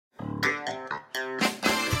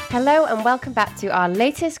Hello and welcome back to our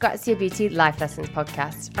latest Grazia Beauty Life Lessons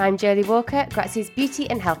podcast. I'm Jolie Walker, Grazia's Beauty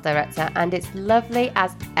and Health Director, and it's lovely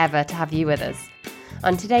as ever to have you with us.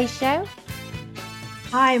 On today's show...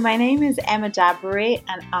 Hi, my name is Emma Dabiri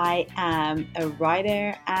and I am a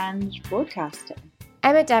writer and broadcaster.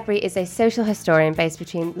 Emma Dabiri is a social historian based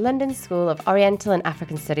between London School of Oriental and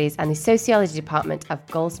African Studies and the Sociology Department of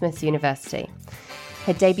Goldsmiths University.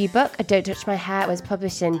 Her debut book, Don't Touch My Hair, was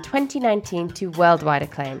published in 2019 to worldwide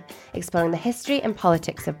acclaim, exploring the history and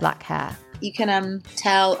politics of black hair. You can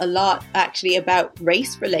tell a lot actually about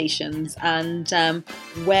race relations and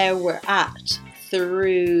where we're at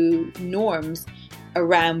through norms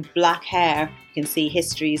around black hair. You can see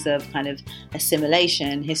histories of kind of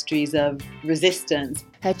assimilation, histories of resistance.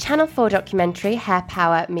 Her Channel 4 documentary, Hair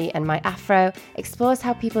Power, Me and My Afro, explores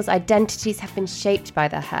how people's identities have been shaped by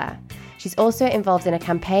their hair. She's also involved in a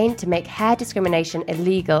campaign to make hair discrimination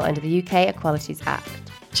illegal under the UK Equalities Act.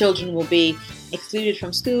 Children will be excluded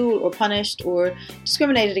from school or punished or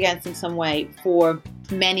discriminated against in some way for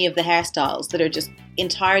many of the hairstyles that are just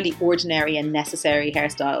entirely ordinary and necessary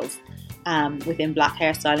hairstyles within black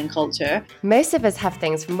hairstyling culture. Most of us have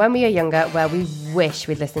things from when we were younger where we wish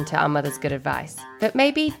we'd listened to our mother's good advice, but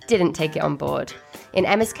maybe didn't take it on board. In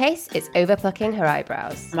Emma's case, it's overplucking her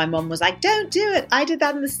eyebrows. My mum was like, don't do it. I did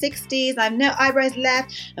that in the 60s. I have no eyebrows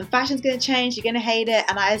left and fashion's going to change. You're going to hate it.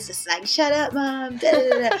 And I was just like, shut up, mum.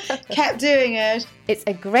 Kept doing it. It's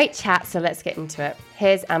a great chat, so let's get into it.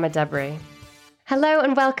 Here's Emma Dabiri. Hello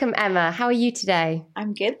and welcome, Emma. How are you today?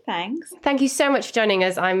 I'm good, thanks. Thank you so much for joining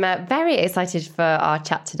us. I'm very excited for our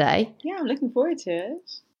chat today. Yeah, I'm looking forward to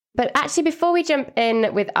it. But actually, before we jump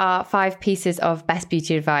in with our 5 pieces of best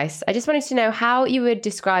beauty advice, I just wanted to know how you would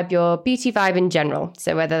describe your beauty vibe in general.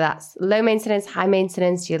 So whether that's low maintenance, high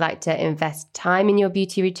maintenance, do you like to invest time in your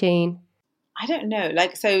beauty routine? I don't know.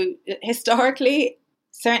 So historically,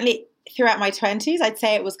 certainly throughout my 20s, I'd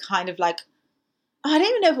say it was kind of like, I don't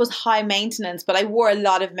even know if it was high maintenance, but I wore a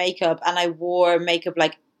lot of makeup and I wore makeup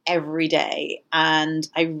like every day and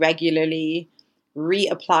I regularly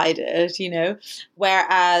reapplied it,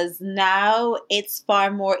 whereas now it's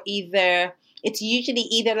far more it's usually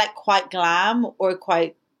either like quite glam or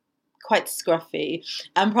quite scruffy,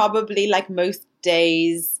 and probably like most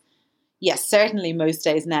days, yes, certainly most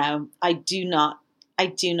days now, I do not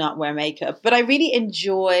wear makeup, but I really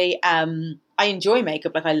enjoy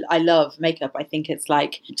makeup. Like I love makeup. I think it's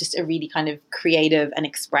like just a really kind of creative and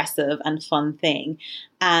expressive and fun thing.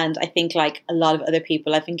 And I think like a lot of other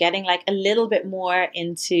people, I've been getting like a little bit more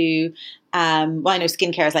into, I know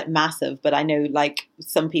skincare is like massive, but I know like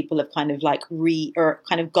some people have kind of like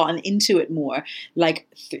gotten into it more like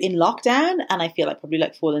in lockdown. And I feel like probably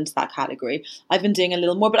like fall into that category. I've been doing a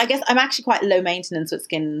little more, but I guess I'm actually quite low maintenance with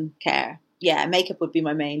skincare. Yeah, makeup would be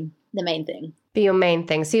the main thing. Be your main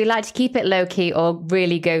thing. So you like to keep it low key or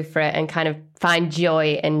really go for it and kind of find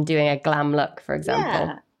joy in doing a glam look, for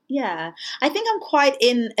example? Yeah. I think I'm quite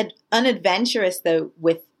unadventurous though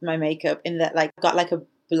with my makeup in that like got like a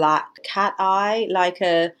black cat eye, like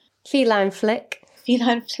a feline flick.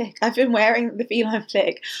 I've been wearing the feline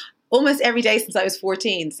flick almost every day since I was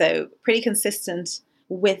 14. So pretty consistent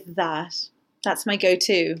with that. That's my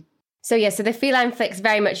go-to. So the feline flick's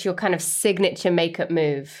very much your kind of signature makeup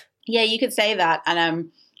move. Yeah, you could say that.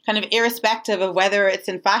 And kind of irrespective of whether it's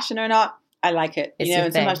in fashion or not, I like it.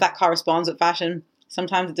 And sometimes that corresponds with fashion.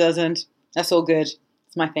 Sometimes it doesn't. That's all good.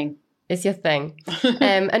 It's my thing. It's your thing.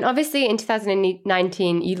 And obviously in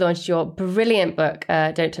 2019, you launched your brilliant book,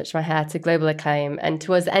 Don't Touch My Hair, to global acclaim. And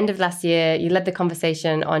towards the end of last year, you led the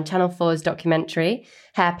conversation on Channel 4's documentary,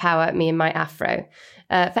 Hair Power, Me and My Afro.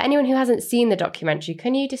 For anyone who hasn't seen the documentary,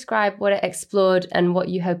 can you describe what it explored and what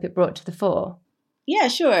you hope it brought to the fore? Yeah,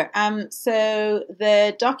 sure. So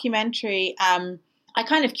the documentary, I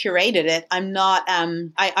kind of curated it. I'm not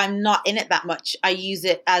in it that much. I use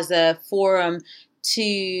it as a forum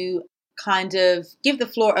to kind of give the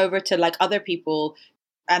floor over to like other people.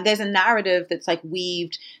 And there's a narrative that's like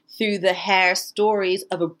weaved through the hair stories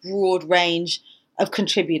of a broad range of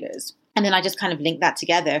contributors. And then I just kind of link that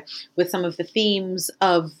together with some of the themes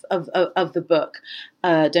of the book,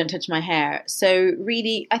 Don't Touch My Hair. So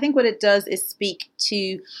really, I think what it does is speak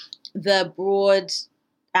to the broad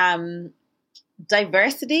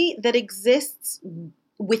diversity that exists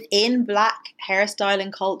within Black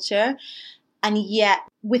hairstyling culture. And yet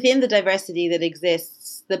within the diversity that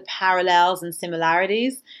exists, the parallels and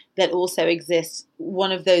similarities that also exist,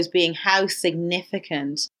 one of those being how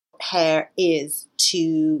significant hair is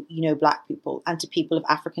to, Black people and to people of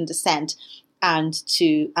African descent and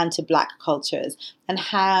to Black cultures, and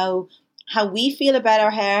how we feel about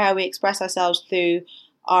our hair, how we express ourselves through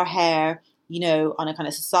our hair, on a kind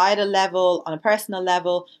of societal level, on a personal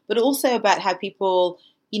level, but also about how people,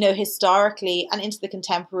 historically and into the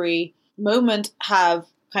contemporary moment have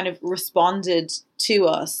kind of responded to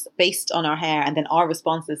us based on our hair, and then our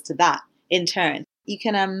responses to that in turn. You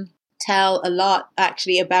can tell a lot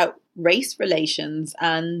actually about race relations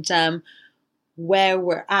and where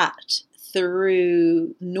we're at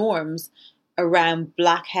through norms around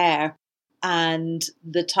black hair and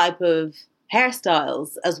the type of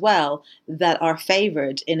hairstyles as well that are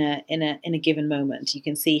favored in a given moment. You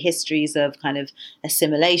can see histories of kind of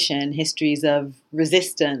assimilation, histories of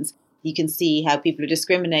resistance. You can see how people are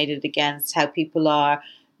discriminated against, how people are,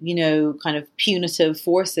 kind of punitive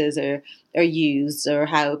forces are used, or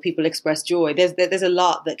how people express joy. There's a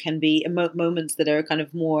lot that can be moments that are kind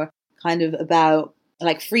of more kind of about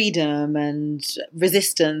like freedom and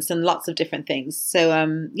resistance and lots of different things. So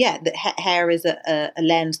the hair is a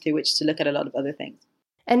lens through which to look at a lot of other things.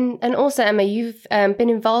 And also, Emma, you've been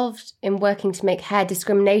involved in working to make hair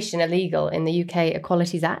discrimination illegal in the UK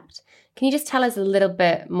Equalities Act. Can you just tell us a little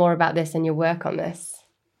bit more about this and your work on this?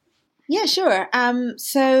 Yeah, sure.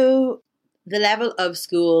 So the level of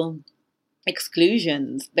school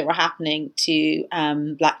exclusions that were happening to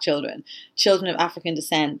black children of African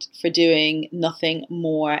descent, for doing nothing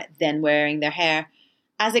more than wearing their hair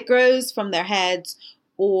as it grows from their heads,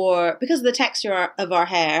 or because of the texture of our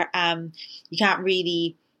hair, you can't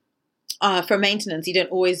really, for maintenance, you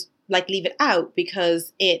don't always leave it out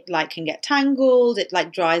because it can get tangled, it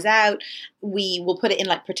dries out. We will put it in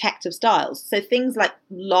protective styles. So things like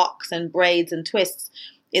locks and braids and twists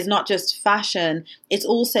is not just fashion, it's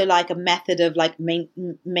also a method of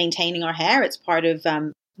maintaining our hair. It's part of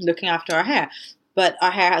looking after our hair. But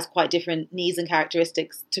our hair has quite different needs and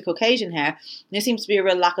characteristics to Caucasian hair. And there seems to be a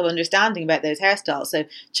real lack of understanding about those hairstyles. So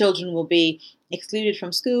children will be excluded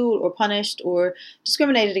from school or punished or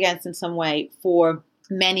discriminated against in some way for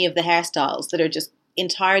many of the hairstyles that are just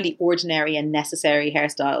entirely ordinary and necessary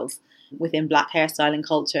hairstyles within black hairstyling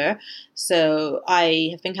culture. So I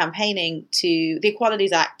have been campaigning to the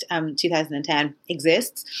Equalities Act 2010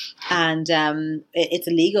 exists, and it's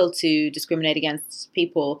illegal to discriminate against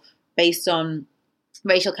people based on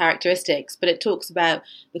racial characteristics, but it talks about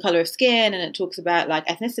the color of skin and it talks about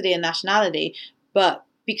ethnicity and nationality. But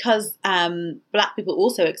because black people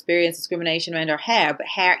also experience discrimination around our hair, but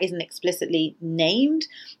hair isn't explicitly named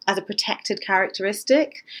as a protected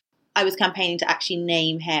characteristic, I was campaigning to actually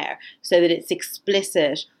name hair so that it's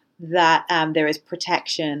explicit that there is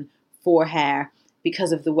protection for hair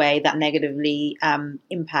because of the way that negatively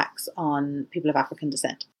impacts on people of African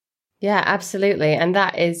descent. Yeah, absolutely. And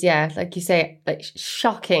that is, like you say,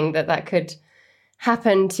 shocking that could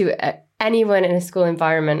happen to anyone in a school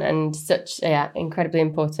environment, and such incredibly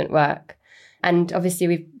important work. And obviously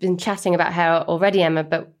we've been chatting about hair already, Emma,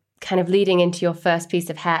 but kind of leading into your first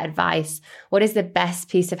piece of hair advice, what is the best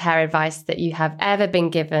piece of hair advice that you have ever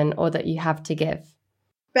been given or that you have to give?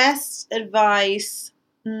 Best advice,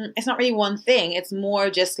 it's not really one thing. It's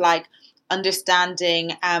more just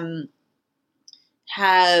understanding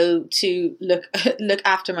how to look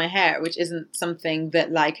after my hair, which isn't something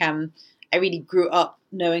that I really grew up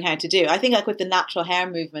knowing how to do. I think with the natural hair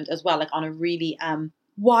movement as well, on a really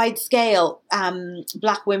wide scale,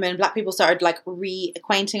 black people started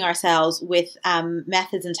reacquainting ourselves with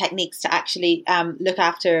methods and techniques to actually look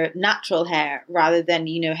after natural hair rather than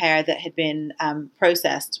hair that had been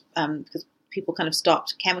processed, because people kind of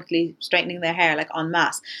stopped chemically straightening their hair en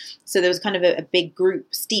masse. So there was kind of a big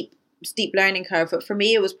group, steep learning curve. But for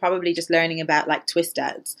me, it was probably just learning about twist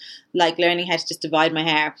outs, learning how to just divide my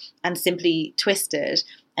hair and simply twist it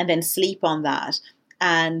and then sleep on that.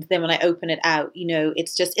 And then when I open it out,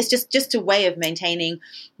 it's just a way of maintaining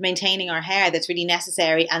our hair that's really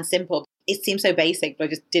necessary and simple. It seems so basic, but I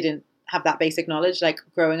just didn't have that basic knowledge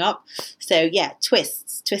growing up. So yeah,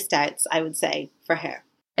 twist outs, I would say, for hair.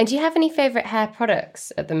 And do you have any favorite hair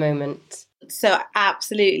products at the moment? So I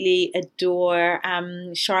absolutely adore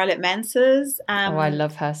Charlotte Menses. I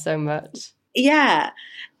love her so much. Yeah.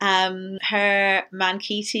 Her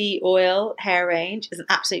Mankiti oil hair range is an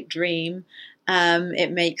absolute dream.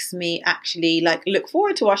 It makes me actually look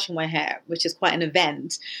forward to washing my hair, which is quite an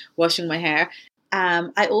event, washing my hair.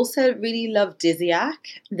 I also really love Dizziac.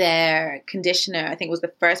 Their conditioner, I think, was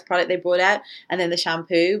the first product they brought out, and then the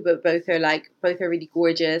shampoo. But both are really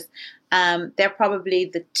gorgeous. They're probably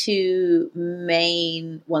the two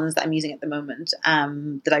main ones that I'm using at the moment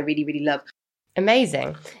that I really, really love.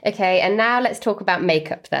 Amazing. Okay, and now let's talk about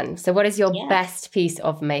makeup then. So, what is your best piece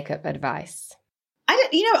of makeup advice?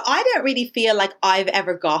 I don't really feel like I've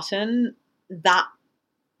ever gotten that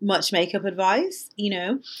much makeup advice,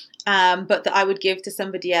 but that I would give to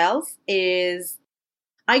somebody else is,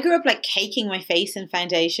 I grew up like caking my face in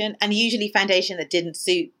foundation, and usually foundation that didn't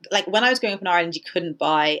suit. Like when I was growing up in Ireland, you couldn't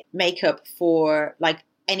buy makeup for like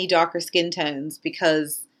any darker skin tones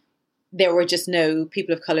because there were just no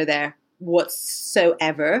people of color there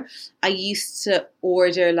whatsoever. I used to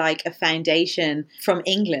order like a foundation from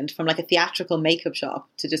England, from like a theatrical makeup shop,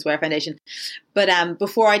 to just wear foundation. But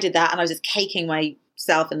before I did that, and I was just caking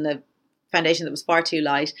myself in the foundation that was far too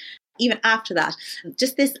light. Even after that,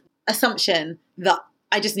 just this assumption that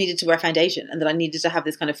I just needed to wear foundation and that I needed to have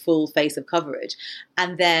this kind of full face of coverage.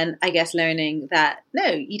 And then I guess learning that, no,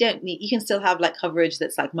 you don't need, you can still have like coverage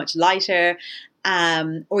that's like much lighter,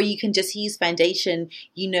 or you can just use foundation,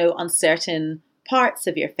 on certain parts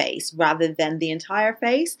of your face rather than the entire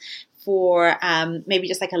face for maybe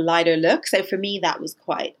just like a lighter look. So for me, that was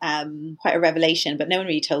quite a revelation, but no one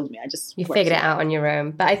really told me. You figured it out on your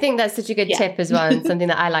own. But I think that's such a good tip as well. And something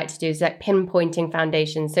that I like to do is like pinpointing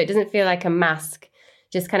foundation. So it doesn't feel like a mask,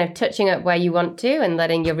 just kind of touching up where you want to and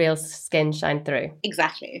letting your real skin shine through.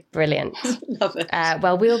 Exactly. Brilliant. Love it.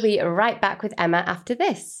 Well, we'll be right back with Emma after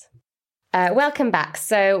this. Welcome back.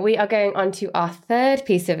 So we are going on to our third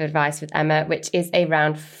piece of advice with Emma, which is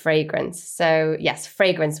around fragrance. So yes,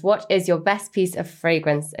 fragrance. What is your best piece of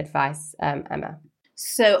fragrance advice, Emma?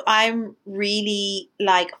 So I'm really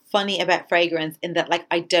like funny about fragrance in that like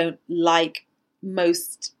I don't like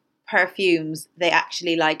most perfumes. They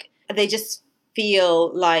actually they just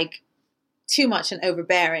feel like too much and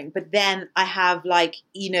overbearing. But then I have like,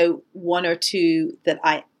 one or two that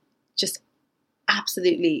I just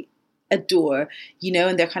absolutely adore,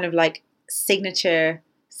 and they're kind of like signature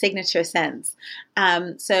scents.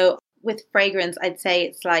 So with fragrance, I'd say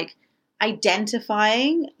it's like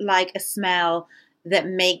identifying like a smell that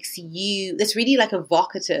makes you, that's really like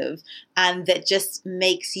evocative and that just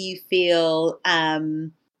makes you feel,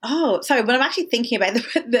 oh, sorry, when I'm actually thinking about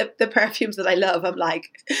the perfumes that I love, I'm like,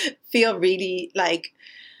 feel really like...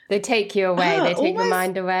 They take you away. They take your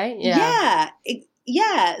mind away. Yeah.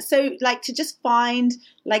 Yeah. So like to just find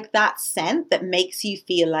like that scent that makes you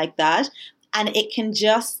feel like that. And it can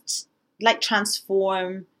just like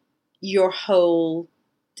transform your whole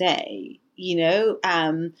day,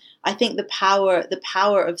 I think the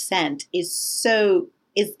power of scent is so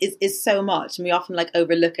much, and we often like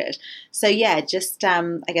overlook it. So yeah, just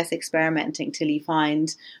I guess experimenting till you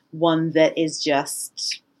find one that is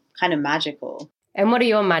just kind of magical. And what are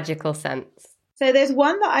your magical scents? So there's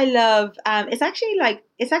one that I love.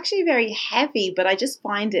 It's actually very heavy, but I just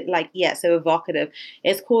find it so evocative.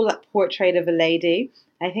 It's called like Portrait of a Lady.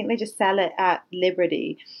 I think they just sell it at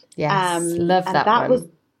Liberty. Yes, love that one.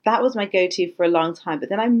 That was my go-to for a long time. But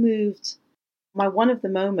then I moved my one of the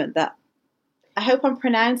moment that I hope I'm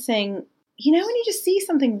pronouncing, when you just see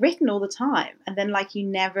something written all the time and then like you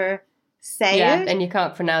never say it. Yeah, and you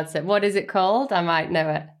can't pronounce it. What is it called? I might know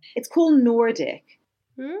it. It's called Nordic.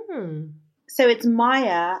 So it's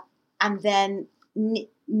Maya and then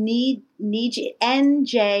Njie,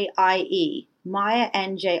 Njie, Maya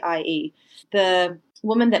Njie. The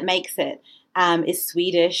woman that makes it is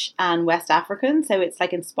Swedish and West African. So it's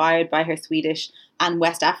like inspired by her Swedish and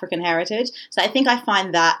West African heritage. So I think I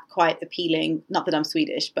find that quite appealing. Not that I'm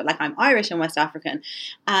Swedish, but like I'm Irish and West African.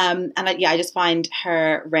 I just find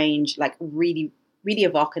her range like really, really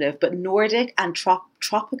evocative. But Nordic and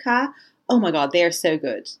Tropica, oh my God, they are so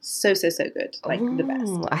good. So good. Like the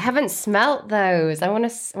best. I haven't smelt those. I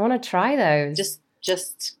want to try those.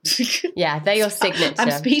 Just yeah, they're your signature.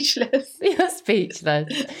 I'm speechless. You're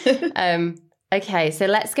speechless. Okay, so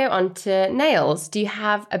let's go on to nails. Do you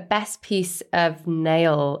have a best piece of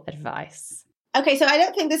nail advice? Okay, so I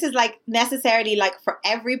don't think this is like necessarily like for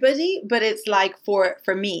everybody, but it's like for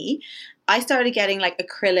me. I started getting like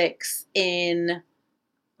acrylics in,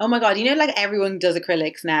 oh my God, like everyone does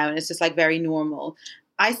acrylics now and it's just like very normal.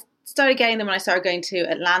 I started getting them when I started going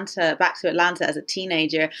back to Atlanta as a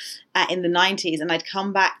teenager in the 90s. And I'd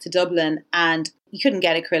come back to Dublin and you couldn't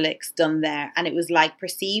get acrylics done there. And it was like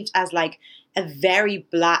perceived as like a very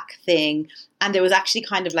black thing. And there was actually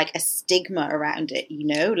kind of like a stigma around it,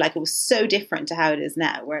 like it was so different to how it is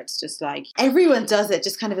now, where it's just like everyone does it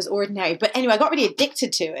just kind of as ordinary. But anyway, I got really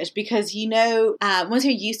addicted to it because, once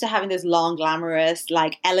you're used to having those long, glamorous,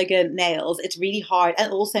 like elegant nails, it's really hard.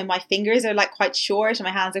 And also my fingers are like quite short and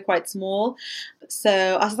my hands are quite small.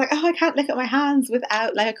 So I was like, I can't look at my hands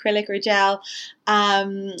without like acrylic or gel. So I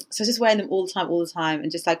was just wearing them all the time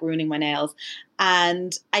and just like ruining my nails.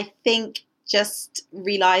 And I think just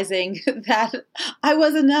realizing that I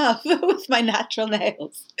was enough with my natural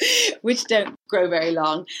nails, which don't grow very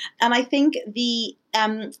long. And I think the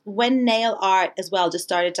when nail art as well just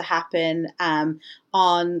started to happen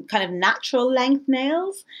on kind of natural length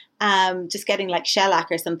nails, just getting like shellac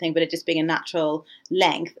or something, but it just being a natural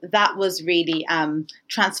length, that was really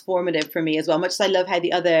transformative for me as well. Much as I love how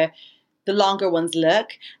the longer ones look,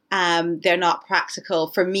 they're not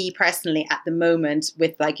practical for me personally at the moment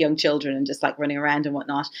with like young children and just like running around and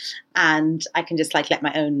whatnot. And I can just like let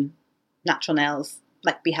my own natural nails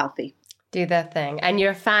like be healthy. Do their thing. And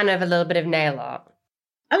you're a fan of a little bit of nail art.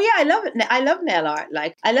 Oh yeah, I love it. I love nail art.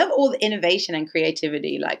 Like I love all the innovation and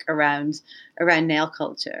creativity like around nail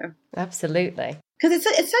culture. Absolutely. Because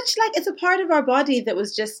it's such like it's a part of our body that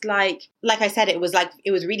was just like I said, it was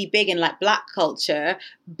really big in like Black culture,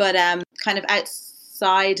 but kind of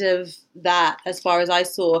outside of that, as far as I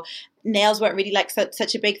saw, nails weren't really like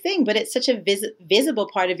such a big thing. But it's such a visible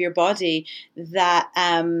part of your body that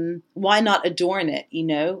why not adorn it? You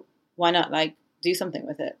know, why not like do something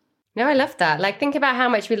with it? No, I love that. Like, think about how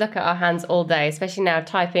much we look at our hands all day, especially now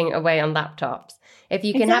typing away on laptops. If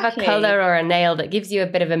you can have a color or a nail that gives you a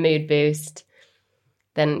bit of a mood boost,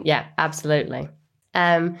 then yeah, absolutely.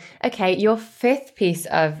 Okay, your fifth piece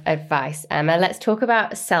of advice, Emma, let's talk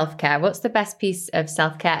about self-care. What's the best piece of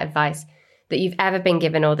self-care advice that you've ever been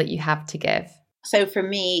given or that you have to give? So for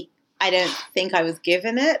me, I don't think I was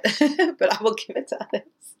given it, but I will give it to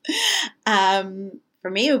others. For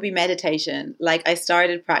me, it would be meditation. Like I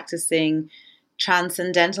started practicing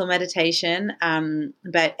transcendental meditation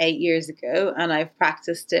about 8 years ago, and I've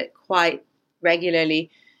practiced it quite regularly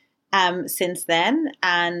since then.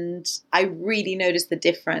 And I really noticed the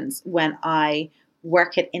difference when I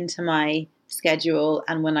work it into my schedule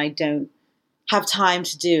and when I don't have time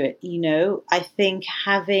to do it. You know, I think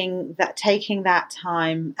taking that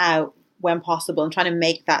time out when possible and trying to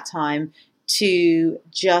make that time to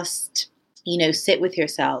just, you know, sit with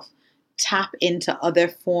yourself, tap into other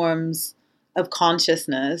forms of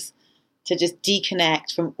consciousness, to just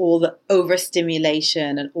deconnect from all the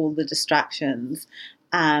overstimulation and all the distractions,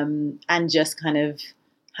 and just kind of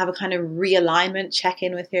have a kind of realignment check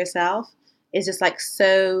in with yourself is just like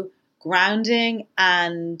so grounding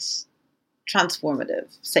and transformative.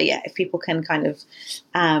 So yeah, if people can kind of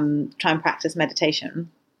try and practice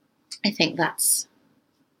meditation, I think that's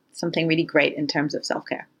something really great in terms of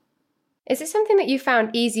self-care. Is it something that you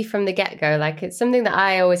found easy from the get-go? Like it's something that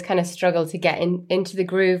I always kind of struggle to get into the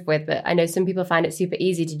groove with, but I know some people find it super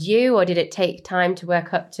easy. Did you, or did it take time to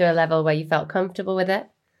work up to a level where you felt comfortable with it?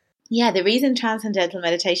 Yeah, the reason transcendental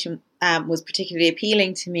meditation was particularly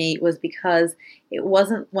appealing to me was because it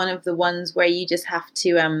wasn't one of the ones where you just have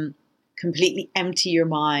to completely empty your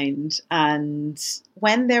mind. And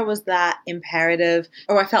when there was that imperative,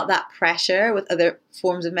 or I felt that pressure with other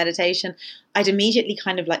forms of meditation, I'd immediately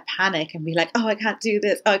kind of like panic and be like, oh, I can't do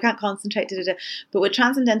this. Oh, I can't concentrate. Da, da, da. But with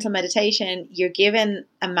transcendental meditation, you're given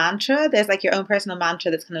a mantra. There's like your own personal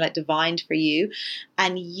mantra that's kind of like divined for you.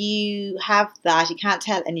 And you have that. You can't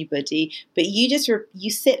tell anybody, but you just,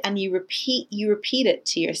 you sit and you repeat it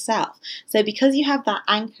to yourself. So because you have that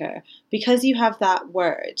anchor, because you have that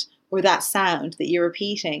word or that sound that you're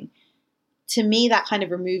repeating, to me, that kind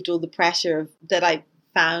of removed all the pressure that I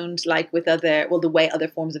found like with the way other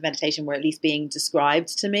forms of meditation were at least being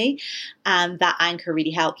described to me. And that anchor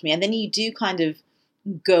really helped me. And then you do kind of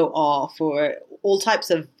go off, or all types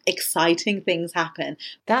of exciting things happen.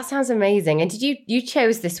 That sounds amazing. And did you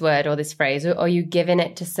chose this word or this phrase, or are you giving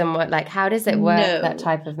it to someone? Like, how does it work, that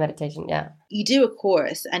type of meditation? Yeah. You do a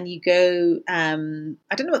course and you go, I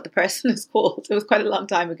don't know what the person is called. It was quite a long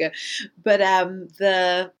time ago. But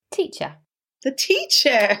the teacher,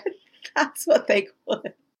 that's what they call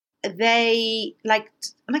it. They like,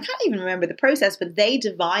 and I can't even remember the process, but they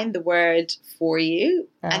divine the word for you,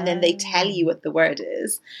 and then they tell you what the word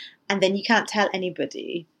is, and then you can't tell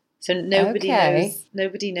anybody. So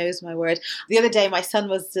nobody knows my word. The other day, my son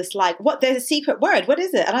was just like, "What? There's a secret word. What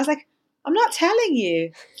is it?" And I was like, "I'm not telling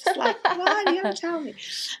you." Just like, come on, you have to tell me.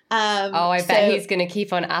 I bet he's going to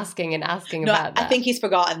keep on asking about that. I think he's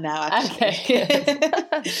forgotten now, actually.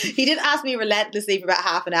 Okay. He did ask me relentlessly for about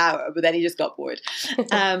half an hour, but then he just got bored.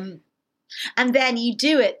 And then you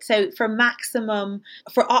do it. So for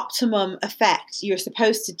optimum effect, you're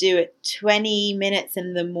supposed to do it 20 minutes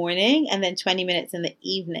in the morning and then 20 minutes in the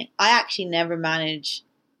evening. I actually never manage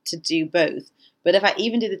to do both. But if I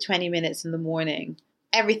even do the 20 minutes in the morning,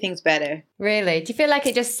 everything's better. Really? Do you feel like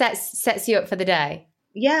it just sets you up for the day?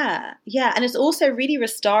 Yeah. And it's also really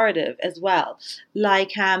restorative as well.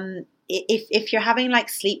 Like, if you're having like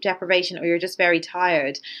sleep deprivation or you're just very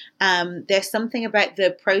tired, there's something about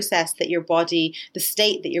the process that your body, the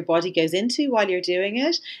state that your body goes into while you're doing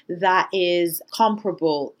it, that is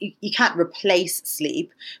comparable. You can't replace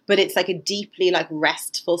sleep, but it's like a deeply like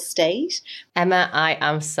restful state. Emma, I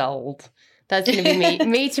am sold. That's going to be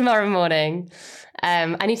me tomorrow morning.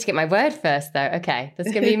 I need to get my word first, though. Okay,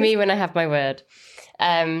 that's going to be me when I have my word.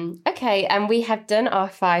 Okay, and we have done our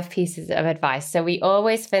 5 pieces of advice. So we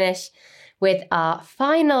always finish with our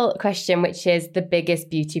final question, which is the biggest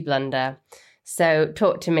beauty blunder. So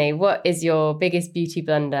talk to me. What is your biggest beauty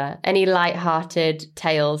blunder? Any light-hearted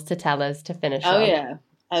tales to tell us to finish on?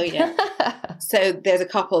 Oh, yeah. So there's a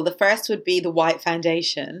couple. The first would be the white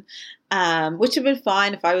foundation, which would have been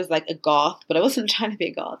fine if I was like a goth, but I wasn't trying to be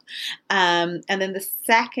a goth. And then the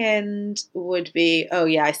second would be,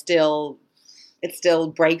 it still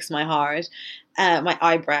breaks my heart, my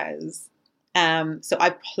eyebrows. So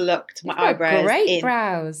I plucked my eyebrows. Great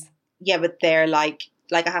brows. Yeah, but they're like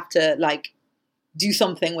I have to like do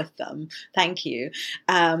something with them. Thank you.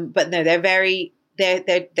 But no,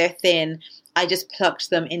 they're thin. I just plucked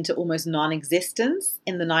them into almost non-existence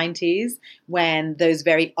in the 90s when those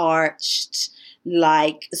very arched,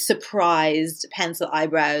 like surprised pencil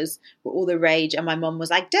eyebrows were all the rage. And my mum was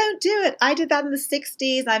like, don't do it. I did that in the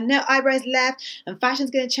 60s. I have no eyebrows left and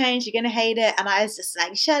fashion's going to change. You're going to hate it. And I was just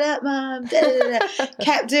like, shut up, mum.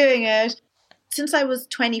 Kept doing it. Since I was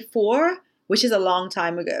 24, which is a long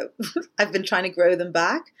time ago, I've been trying to grow them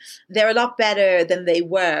back. They're a lot better than they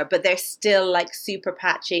were, but they're still like super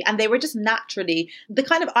patchy. And they were just naturally the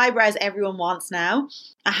kind of eyebrows everyone wants now.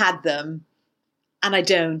 I had them and I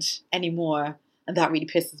don't anymore. And that really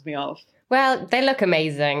pisses me off. Well, they look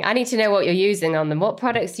amazing. I need to know what you're using on them. What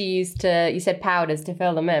products you use you said powders to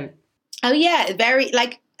fill them in? Oh yeah, very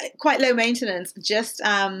like quite low maintenance. Just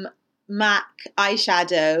MAC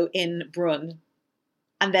eyeshadow in Brun.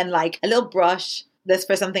 And then like a little brush that's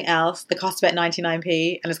for something else that costs about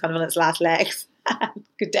 99p and it's kind of on its last legs.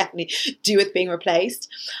 Could definitely do with being replaced.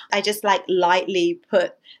 I just like lightly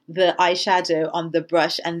put the eyeshadow on the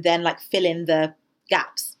brush and then like fill in the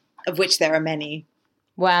gaps, of which there are many.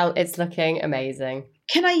 Well, it's looking amazing.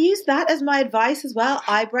 Can I use that as my advice as well?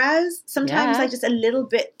 Eyebrows? Sometimes like just a little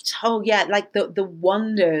bit, like the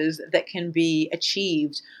wonders that can be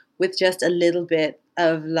achieved with just a little bit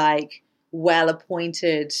of like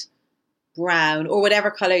well-appointed brown or whatever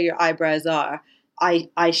color your eyebrows are,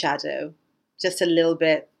 eyeshadow, just a little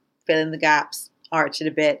bit, fill in the gaps, arch it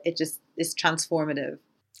a bit. It just is transformative.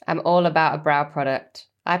 I'm all about a brow product.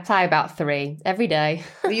 I apply about 3 every day.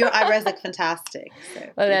 Your eyebrows look fantastic. So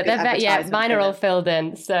well, mine are all filled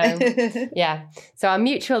in. So yeah. So our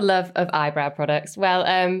mutual love of eyebrow products.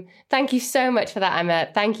 Well, thank you so much for that, Emma.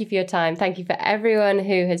 Thank you for your time. Thank you for everyone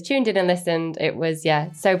who has tuned in and listened. It was,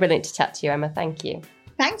 so brilliant to chat to you, Emma. Thank you.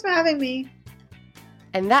 Thanks for having me.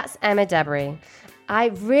 And that's Emma Dabiri. I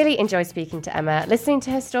really enjoyed speaking to Emma, listening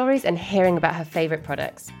to her stories and hearing about her favourite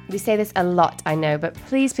products. We say this a lot, I know, but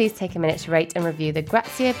please take a minute to rate and review the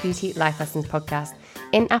Grazia Beauty Life Lessons podcast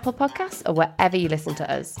in Apple Podcasts or wherever you listen to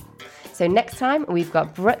us. So next time, we've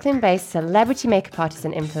got Brooklyn-based celebrity makeup artist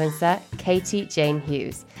and influencer, Katie Jane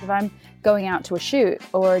Hughes. If I'm going out to a shoot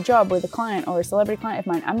or a job with a client or a celebrity client of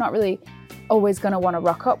mine, I'm not really always going to want to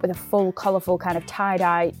rock up with a full, colourful kind of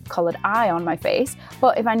tie-dye coloured eye on my face.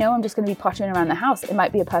 But if I know I'm just going to be pottering around the house, it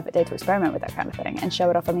might be a perfect day to experiment with that kind of thing and show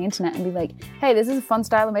it off on the internet and be like, hey, this is a fun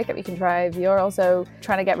style of makeup you can try if you're also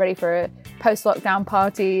trying to get ready for a post-lockdown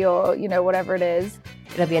party or, whatever it is.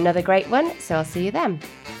 It'll be another great one, so I'll see you then.